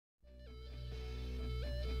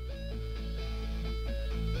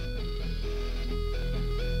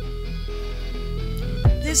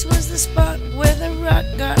This was the spot where the rock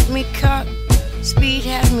got me caught. Speed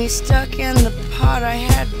had me stuck in the pot. I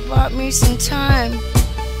had bought me some time.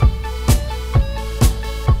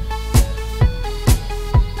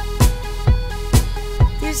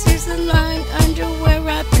 This is the line, underwear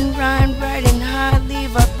wrapped in rhyme, riding high,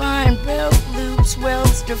 Levi bind, belt loops,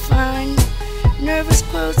 welds defined. Nervous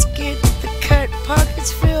quotes get the cut,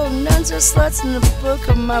 pockets filled, nuns are sluts, and the book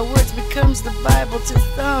of my words becomes the Bible to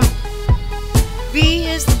thumb. B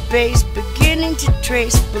is the bass, beginning to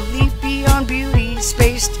trace belief beyond beauty,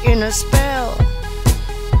 spaced in a spell.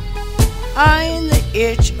 I in the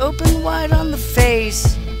itch, open wide on the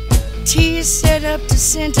face. T is set up to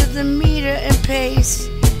center the meter and pace.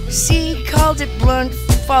 C called it blunt,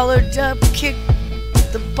 followed up, kicked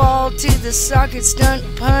the ball to the socket, stunt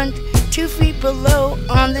punt, 2 feet below,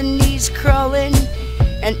 on the knees crawling.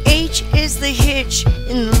 And H is the hitch,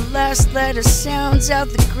 in the last letter sounds out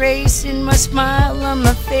the grace in my smile on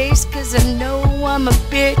my face, 'cause I know I'm a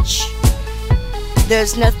bitch.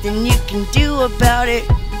 There's nothing you can do about it.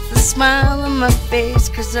 The smile on my face,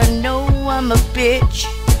 'cause I know I'm a bitch.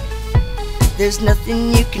 There's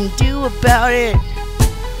nothing you can do about it.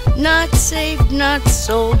 Not saved, not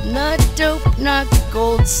sold, not dope, not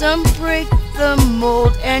gold. Some break the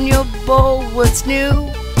mold and your bowl, what's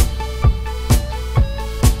new?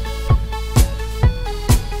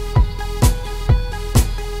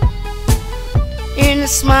 In a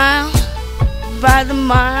smile, by the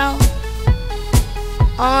mile,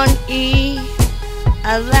 on E,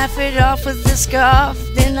 I laugh it off with a scoff,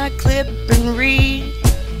 then I clip and read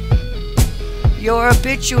your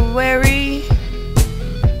obituary.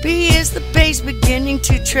 B is the bass, beginning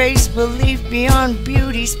to trace belief beyond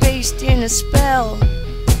beauty, spaced in a spell.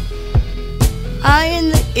 I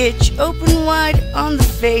in the itch, open wide on the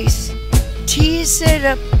face. T is set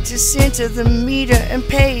up to center the meter and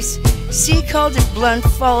pace. C called it blunt,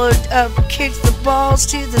 followed up, kicked the balls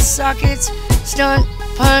to the sockets, stunt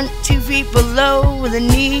punt, 2 feet below with a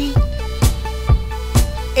knee.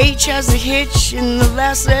 H has a hitch, and the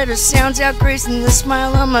last letter sounds out gracing the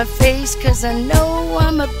smile on my face, 'cause I know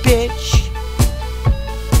I'm a bitch.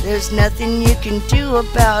 There's nothing you can do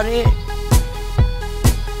about it.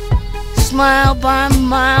 Smile by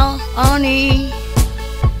mile on E,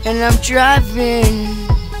 and I'm driving.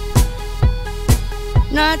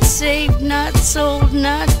 Not saved, not sold,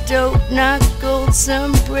 not dope, not gold.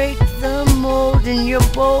 Some break the mold in your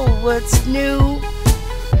bowl, what's new?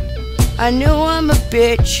 I know I'm a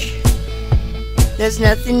bitch. There's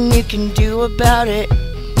nothing you can do about it.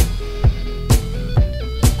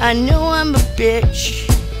 I know I'm a bitch.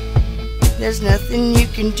 There's nothing you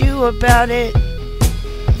can do about it.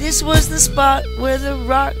 This was the spot where the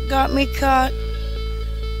rock got me caught.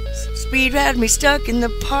 Speed had me stuck in the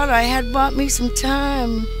pot. I had bought me some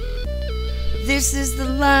time. This is the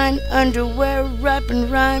line, underwear wrap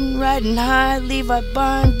and rhyme, riding high, Levi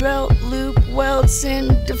bind, belt loop, welds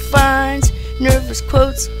and defines. Nervous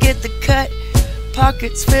quotes get the cut,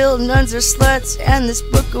 pockets filled, nuns are sluts, and this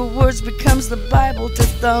book of words becomes the Bible to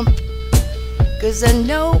thump. 'Cause I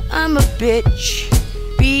know I'm a bitch.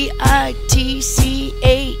 B-I-T-C-H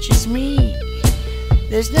is me.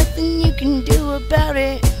 There's nothing you can do about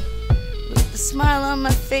it. With a smile on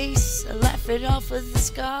my face, I laugh it off with a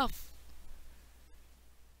scoff.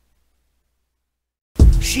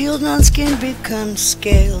 Shield on skin becomes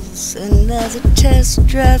scales. Another test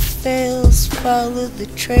drive fails. Follow the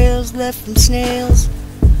trails left from snails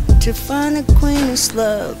to find the queen of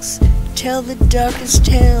slugs. Tell the darkest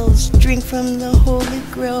tales. Drink from the holy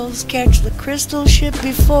grails. Catch the crystal ship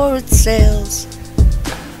before it sails.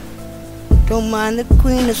 Don't mind the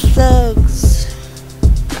queen of thugs.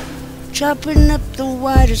 Chopping up the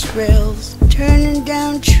widest rails. Turning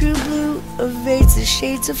down true blue evades the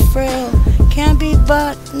shades of frail. Can't be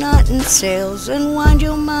bought, not in sales. Unwind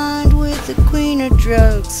your mind with the queen of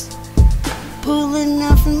drugs. Pulling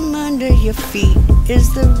out from under your feet is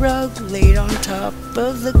the rug laid on top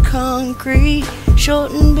of the concrete.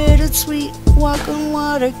 Short and bitter sweet, walk on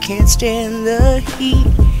water, can't stand the heat.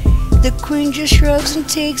 The queen just shrugs and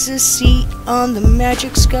takes a seat on the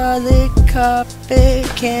magic scarlet carpet.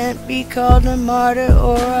 Can't be called a martyr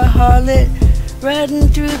or a harlot. Riding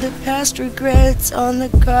through the past regrets on the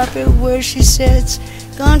carpet where she sits.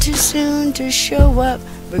 Gone too soon to show up,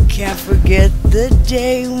 but can't forget the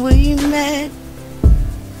day we met.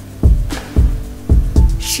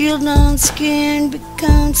 Shield on skin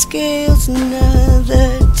becomes scales.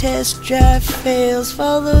 Another test drive fails.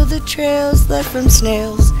 Follow the trails left from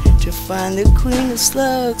snails to find the queen of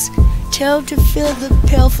slugs. Tell to fill the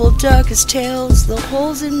pailful darkest tales. The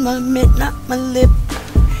holes in my mitt, not my lip.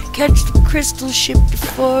 Catch the crystal ship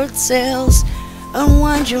before it sails.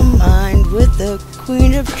 Unwind your mind with the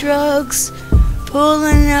queen of drugs.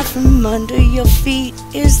 Pulling out from under your feet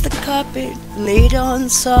is the carpet laid on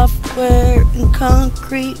software and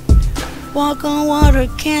concrete. Walk on water,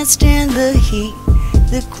 can't stand the heat.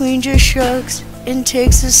 The queen just shrugs and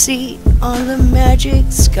takes a seat on the magic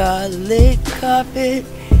scarlet carpet.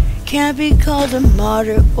 Can't be called a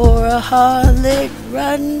martyr or a harlot,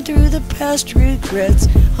 riding through the past regrets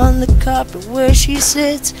on the carpet where she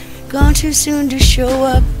sits. Gone too soon to show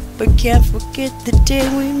up, but can't forget the day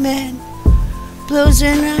we met. Blows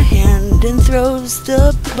in her hand and throws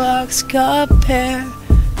the boxcar pair.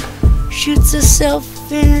 Shoots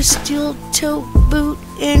herself in her steel toe boot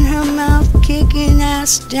in her mouth, kicking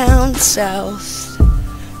ass down south.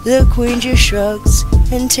 The queen just shrugs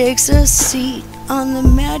and takes a seat on the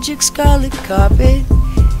magic scarlet carpet.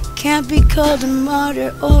 Can't be called a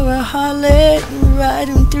martyr or a harlot,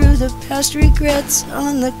 riding through the past regrets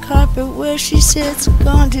on the carpet where she sits.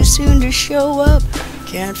 Gone too soon to show up,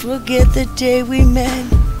 can't forget the day we met.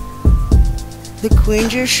 The queen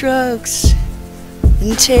just shrugs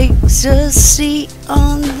and takes a seat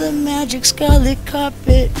on the magic scarlet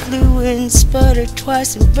carpet. Flew and sputtered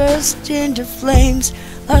twice and burst into flames.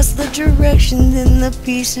 Lost the direction, then the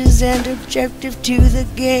pieces and objective to the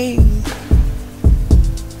game.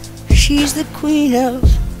 She's the queen of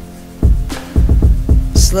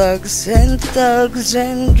slugs and thugs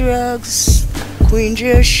and drugs. Queen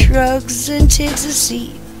just shrugs and takes a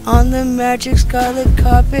seat on the magic scarlet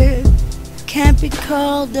carpet. Can't be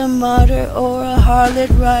called a martyr or a harlot,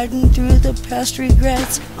 riding through the past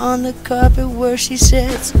regrets on the carpet where she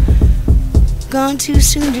sits. Gone too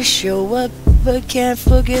soon to show up, but can't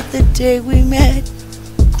forget the day we met.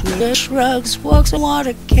 Queen shrugs, walks on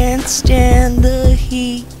water, can't stand the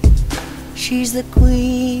heat. She's the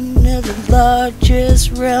queen of the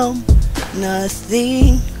largest realm.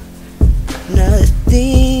 Nothing.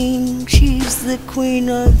 She's the queen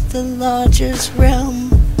of the largest realm.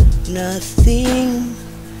 Nothing.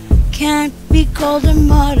 Can't be called a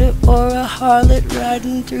martyr or a harlot,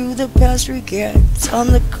 riding through the past regrets on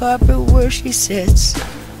the carpet where she sits.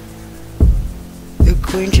 The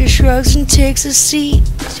queen just shrugs and takes a seat.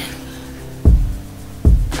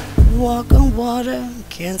 Walk on water,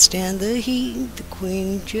 can't stand the heat. The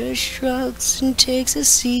queen just shrugs and takes a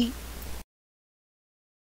seat